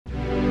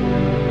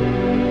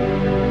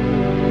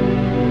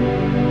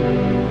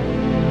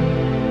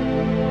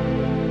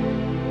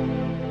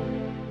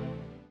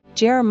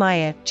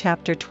Jeremiah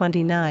chapter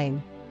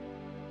 29.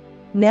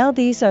 Now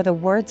these are the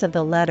words of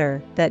the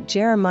letter that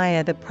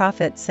Jeremiah the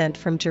prophet sent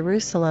from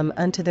Jerusalem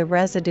unto the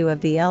residue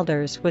of the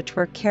elders which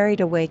were carried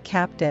away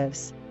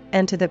captives,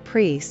 and to the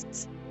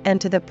priests,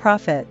 and to the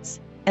prophets,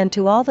 and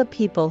to all the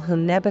people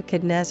whom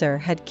Nebuchadnezzar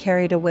had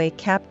carried away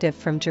captive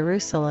from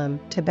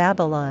Jerusalem to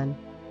Babylon.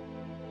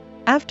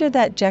 After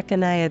that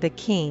Jeconiah the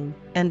king,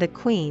 and the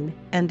queen,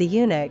 and the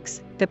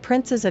eunuchs, the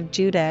princes of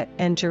Judah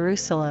and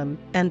Jerusalem,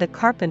 and the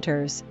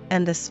carpenters,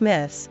 and the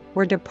smiths,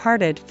 were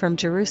departed from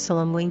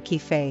Jerusalem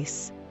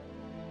winky-face.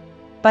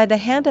 By the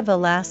hand of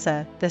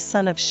Elasah the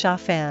son of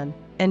Shaphan,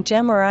 and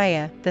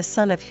Gemariah the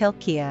son of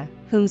Hilkiah,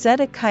 whom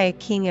Zedekiah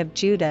king of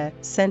Judah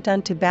sent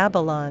unto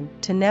Babylon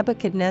to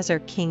Nebuchadnezzar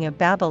king of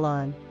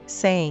Babylon,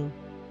 saying,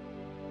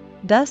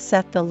 Thus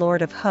saith the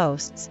Lord of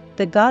hosts,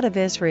 the God of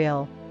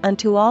Israel,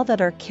 unto all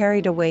that are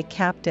carried away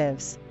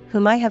captives,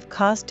 whom I have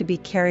caused to be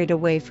carried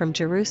away from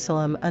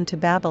Jerusalem unto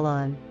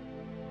Babylon.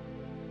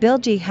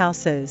 Build ye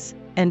houses,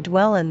 and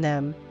dwell in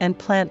them, and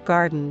plant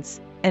gardens,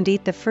 and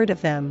eat the fruit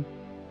of them.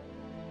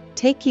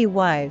 Take ye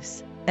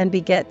wives, and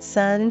beget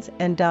sons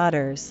and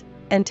daughters,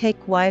 and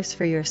take wives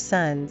for your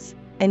sons,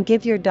 and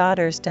give your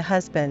daughters to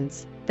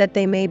husbands, that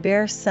they may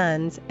bear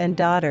sons and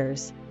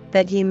daughters,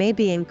 that ye may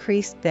be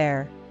increased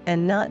there,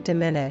 and not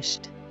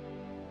diminished.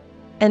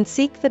 And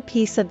seek the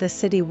peace of the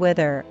city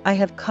whither I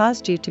have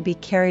caused you to be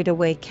carried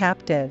away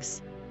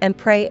captives, and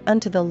pray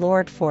unto the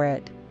Lord for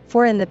it,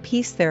 for in the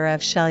peace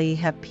thereof shall ye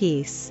have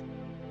peace.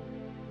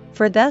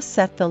 For thus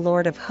saith the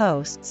Lord of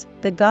hosts,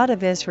 the God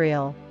of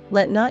Israel,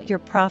 let not your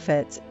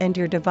prophets and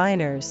your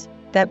diviners,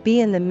 that be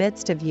in the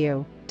midst of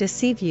you,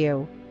 deceive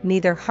you,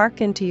 neither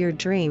hearken to your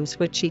dreams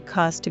which ye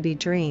cause to be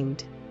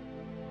dreamed.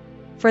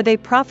 For they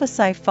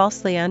prophesy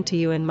falsely unto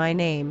you in my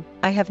name,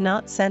 I have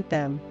not sent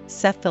them,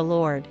 saith the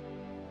Lord.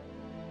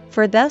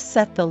 For thus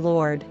saith the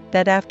Lord,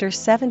 that after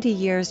 70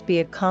 years be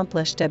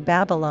accomplished at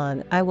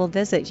Babylon I will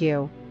visit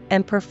you,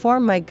 and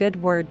perform my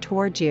good word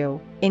toward you,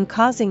 in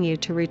causing you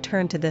to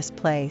return to this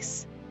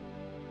place.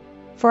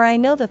 For I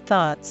know the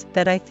thoughts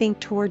that I think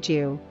toward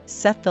you,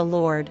 saith the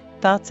Lord,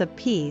 thoughts of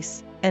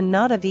peace, and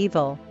not of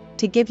evil,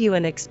 to give you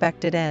an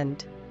expected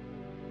end.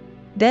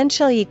 Then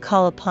shall ye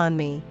call upon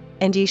me,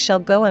 and ye shall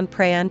go and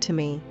pray unto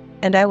me,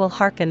 and I will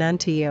hearken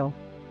unto you.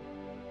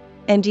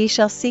 And ye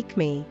shall seek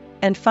me,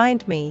 and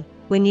find me,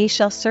 when ye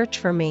shall search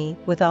for me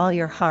with all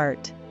your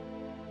heart.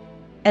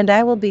 And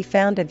I will be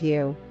found of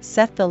you,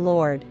 saith the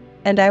Lord,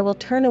 and I will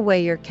turn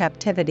away your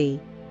captivity,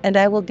 and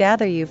I will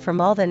gather you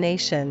from all the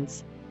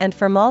nations, and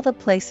from all the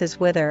places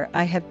whither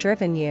I have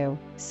driven you,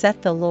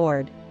 saith the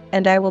Lord,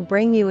 and I will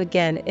bring you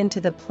again into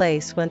the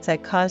place whence I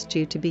caused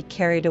you to be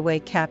carried away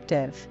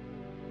captive.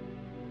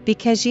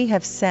 Because ye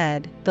have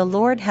said, The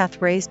Lord hath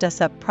raised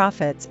us up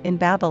prophets in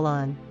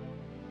Babylon.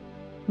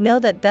 Know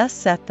that thus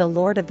saith the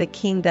Lord of the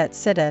King that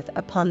sitteth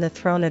upon the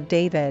throne of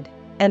David,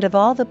 and of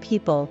all the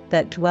people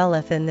that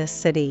dwelleth in this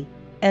city,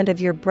 and of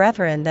your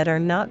brethren that are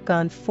not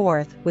gone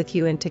forth with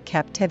you into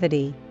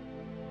captivity.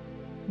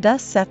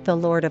 Thus saith the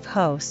Lord of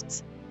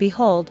hosts,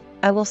 Behold,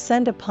 I will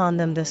send upon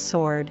them the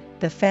sword,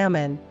 the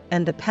famine,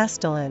 and the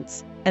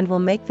pestilence, and will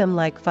make them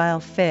like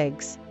vile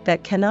figs,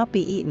 that cannot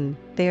be eaten,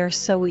 they are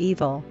so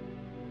evil.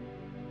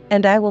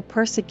 And I will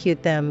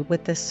persecute them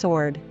with the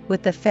sword,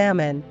 with the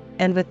famine,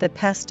 and with the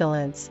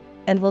pestilence,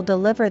 and will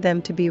deliver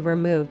them to be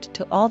removed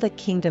to all the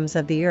kingdoms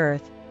of the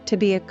earth, to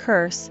be a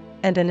curse,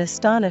 and an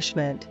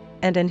astonishment,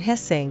 and an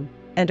hissing,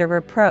 and a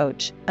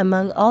reproach,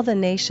 among all the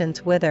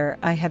nations whither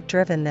I have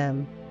driven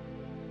them.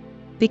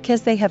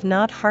 Because they have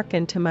not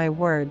hearkened to my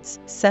words,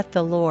 saith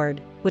the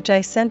Lord, which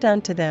I sent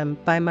unto them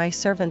by my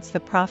servants the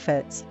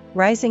prophets,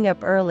 rising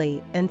up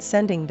early and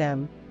sending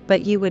them,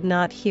 but ye would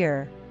not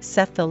hear,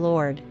 saith the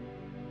Lord.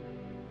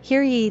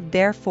 Hear ye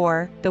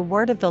therefore the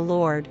word of the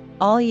Lord,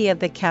 all ye of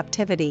the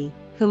captivity,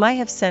 whom I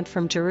have sent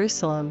from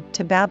Jerusalem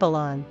to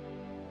Babylon.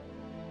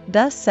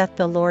 Thus saith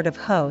the Lord of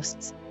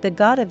hosts, the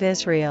God of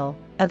Israel,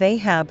 of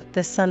Ahab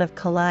the son of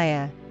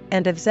Kaliah,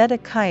 and of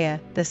Zedekiah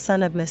the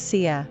son of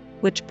Messiah,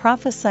 which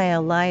prophesy a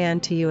lie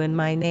unto you in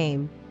my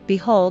name,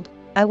 Behold,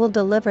 I will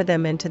deliver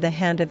them into the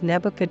hand of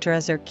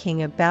Nebuchadnezzar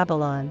king of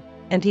Babylon,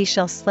 and he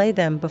shall slay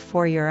them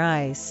before your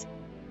eyes.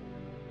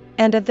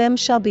 And of them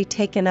shall be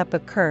taken up a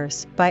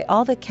curse by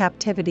all the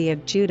captivity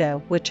of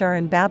Judah which are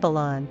in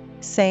Babylon,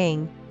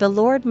 saying, The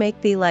Lord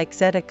make thee like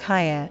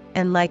Zedekiah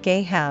and like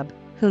Ahab,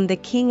 whom the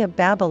king of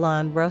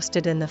Babylon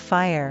roasted in the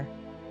fire.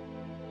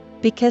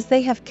 Because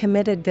they have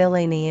committed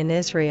villainy in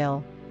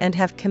Israel, and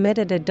have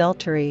committed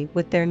adultery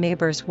with their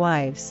neighbors'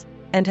 wives,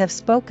 and have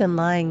spoken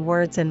lying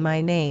words in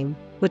my name,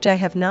 which I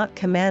have not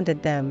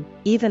commanded them,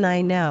 even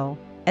I know,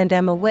 and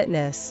am a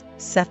witness,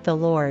 saith the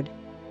Lord.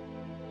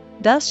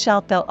 Thus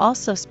shalt thou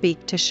also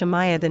speak to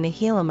Shemaiah the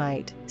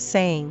Nehelamite,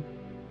 saying,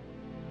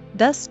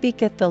 Thus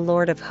speaketh the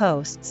Lord of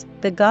hosts,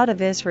 the God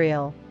of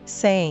Israel,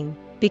 saying,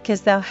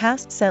 Because thou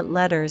hast sent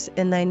letters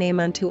in thy name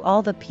unto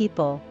all the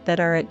people that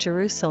are at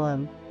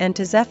Jerusalem, and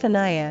to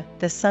Zephaniah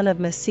the son of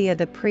Messiah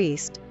the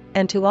priest,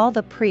 and to all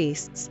the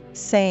priests,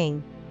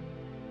 saying,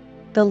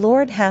 The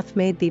Lord hath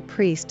made thee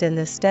priest in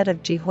the stead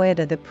of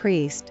Jehoiada the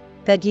priest,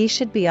 that ye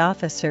should be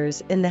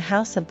officers in the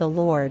house of the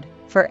Lord,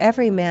 for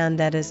every man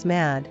that is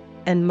mad,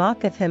 and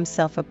mocketh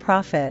himself a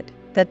prophet,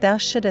 that thou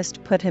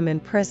shouldest put him in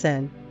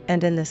prison,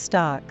 and in the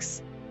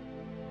stocks.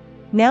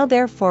 Now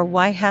therefore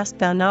why hast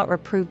thou not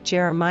reproved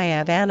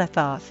Jeremiah of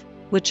Anathoth,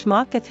 which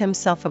mocketh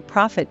himself a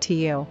prophet to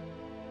you?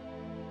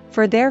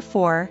 For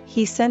therefore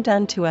he sent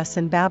unto us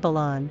in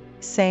Babylon,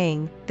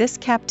 saying, This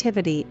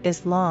captivity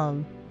is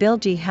long,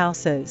 build ye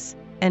houses,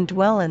 and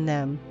dwell in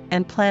them,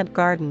 and plant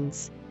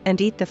gardens,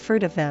 and eat the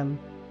fruit of them.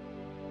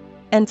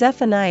 And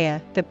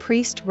Zephaniah the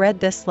priest read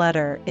this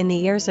letter in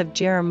the ears of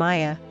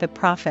Jeremiah the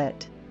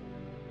prophet.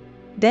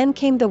 Then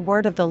came the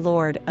word of the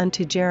Lord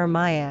unto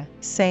Jeremiah,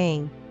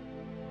 saying,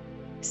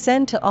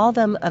 Send to all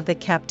them of the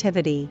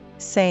captivity,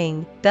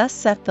 saying, Thus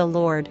saith the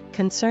Lord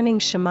concerning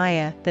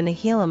Shemaiah the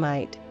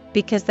Nehelamite,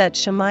 because that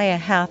Shemaiah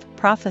hath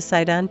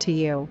prophesied unto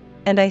you,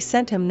 and I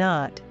sent him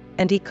not,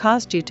 and he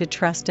caused you to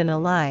trust in a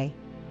lie.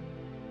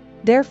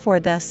 Therefore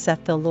thus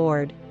saith the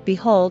Lord,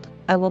 Behold,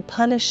 I will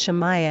punish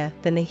Shemaiah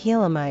the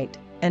Nehelamite,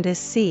 and his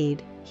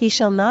seed, he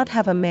shall not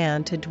have a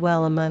man to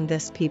dwell among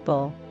this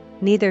people,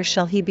 neither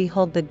shall he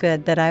behold the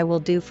good that I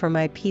will do for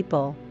my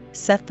people,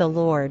 saith the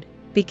Lord,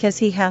 because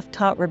he hath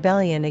taught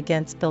rebellion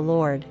against the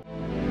Lord.